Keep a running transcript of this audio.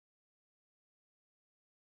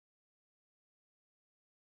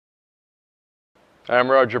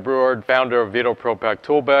I'm Roger Brewer, founder of Veto Pro Pack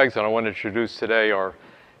Tool Bags, and I want to introduce today our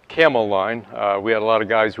Camo line. We had a lot of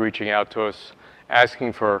guys reaching out to us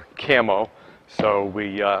asking for Camo, so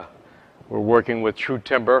we're working with True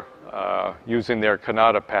Timber using their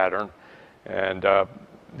Canada pattern. And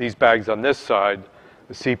these bags on this side,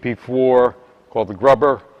 the CP4 called the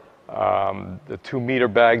Grubber, the 2-meter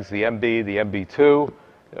bags, the MB, the MB2,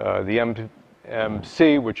 the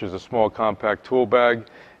MC, which is a small compact tool bag,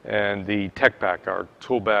 and the Tech Pack, our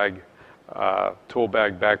tool bag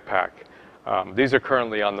backpack. These are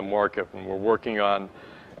currently on the market, and we're working on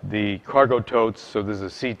the cargo totes. So this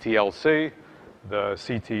is a CTLC, the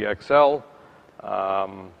CTXL,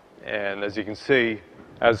 and as you can see,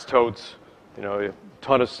 as totes, you know, a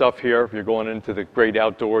ton of stuff here. If you're going into the great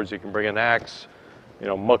outdoors, you can bring an axe, you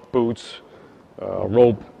know, muck boots,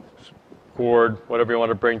 rope, cord, whatever you want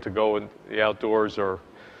to bring to go in the outdoors or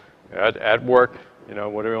at work. You know,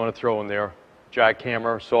 whatever you want to throw in there.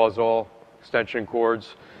 Jackhammer, sawzall, extension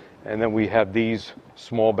cords. And then we have these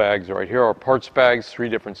small bags right here, our parts bags, 3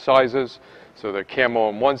 different sizes. So they're camo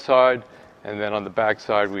on one side, and then on the back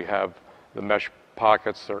side we have the mesh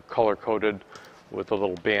pockets. They're color coded with a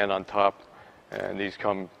little band on top. And these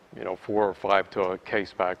come, you know, 4 or 5 to a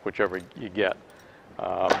case pack, whichever you get.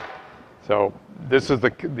 So this is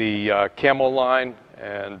the Camo line,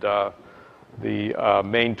 and the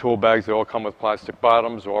main tool bags, they all come with plastic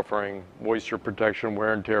bottoms, offering moisture protection,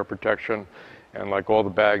 wear and tear protection, and like all the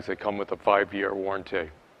bags, they come with a 5-year warranty.